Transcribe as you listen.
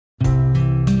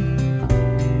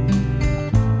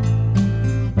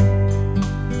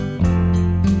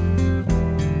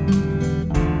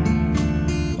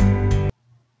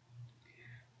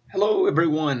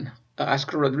everyone,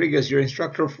 Oscar Rodriguez, your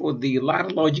instructor for the ladder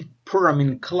logic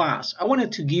programming class. I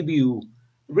wanted to give you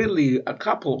really a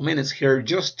couple of minutes here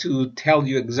just to tell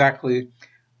you exactly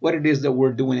what it is that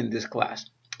we're doing in this class.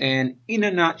 And in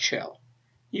a nutshell,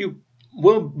 you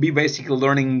will be basically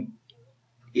learning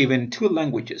even two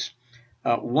languages.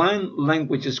 One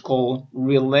language is called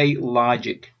relay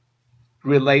logic.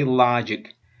 Relay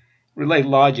logic. Relay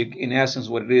logic, in essence,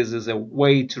 what it is a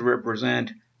way to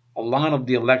represent a lot of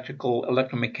the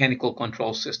electromechanical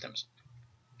control systems.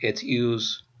 It's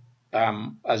used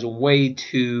as a way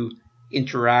to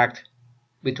interact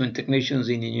between technicians,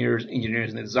 engineers,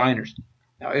 and designers.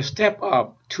 Now, a step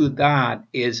up to that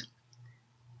is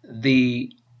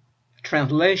the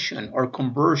translation or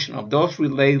conversion of those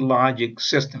relay logic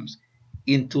systems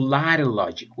into ladder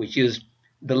logic, which is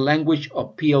the language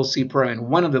of PLC programming,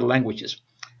 one of the languages.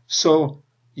 So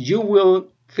you will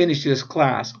finish this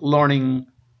class learning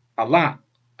a lot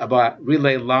about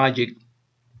relay logic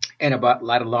and about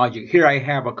ladder logic. Here I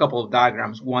have a couple of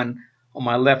diagrams. One on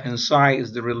my left hand side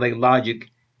is the relay logic,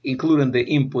 including the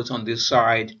inputs on this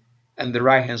side, and the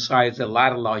right hand side is the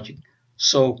ladder logic.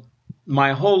 So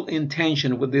my whole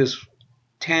intention with this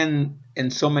 10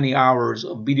 and so many hours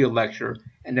of video lecture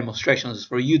and demonstrations is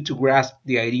for you to grasp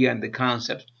the idea and the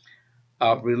concept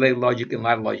of relay logic and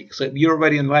ladder logic. So if you're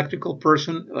already an electrical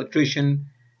person, electrician,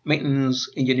 maintenance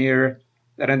engineer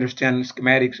that understands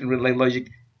schematics and relay logic,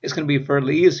 it's going to be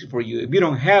fairly easy for you. If you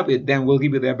don't have it, then we'll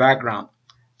give you the background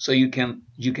so you can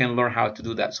learn how to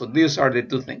do that. So these are the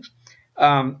two things.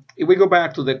 If we go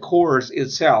back to the course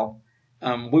itself,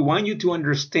 we want you to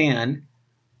understand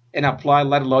and apply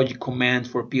ladder logic commands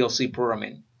for PLC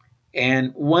programming.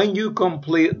 And when you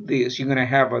complete this, you're going to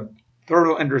have a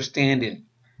thorough understanding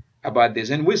about this.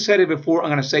 And we said it before, I'm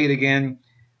going to say it again.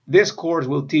 This course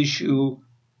will teach you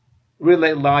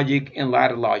relay logic and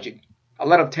ladder logic. A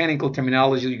lot of technical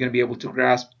terminology you're going to be able to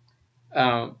grasp.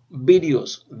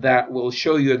 Videos that will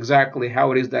show you exactly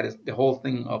how it is that the whole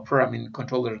thing of programming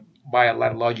controller by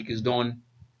ladder logic is done.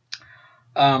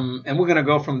 And we're going to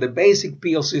go from the basic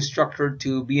PLC structure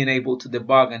to being able to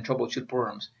debug and troubleshoot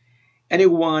programs.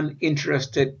 Anyone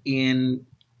interested in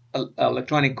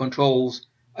electronic controls,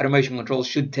 automation controls,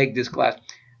 should take this class.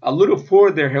 A little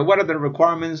further here, what are the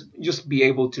requirements? Just be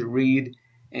able to read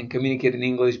and communicate in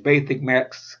English, basic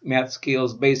math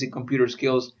skills, basic computer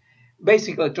skills,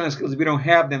 basic electronic skills. If you don't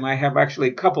have them, I have actually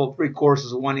a couple of free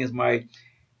courses. One is my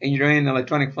Engineering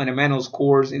Electronic Fundamentals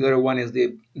course. The other one is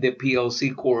the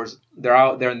PLC course. They're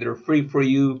out there and they're free for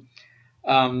you.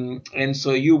 And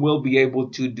so you will be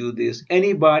able to do this.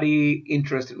 Anybody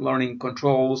interested in learning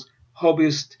controls,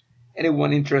 hobbyist,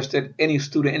 anyone interested, any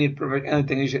student, any professional, any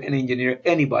technician, any engineer,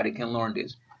 anybody can learn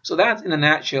this. So that's in a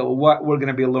nutshell what we're going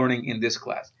to be learning in this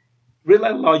class.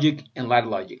 Relay logic and ladder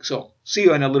logic. So see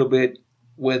you in a little bit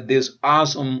with this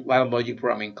awesome ladder logic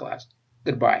programming class.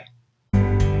 Goodbye.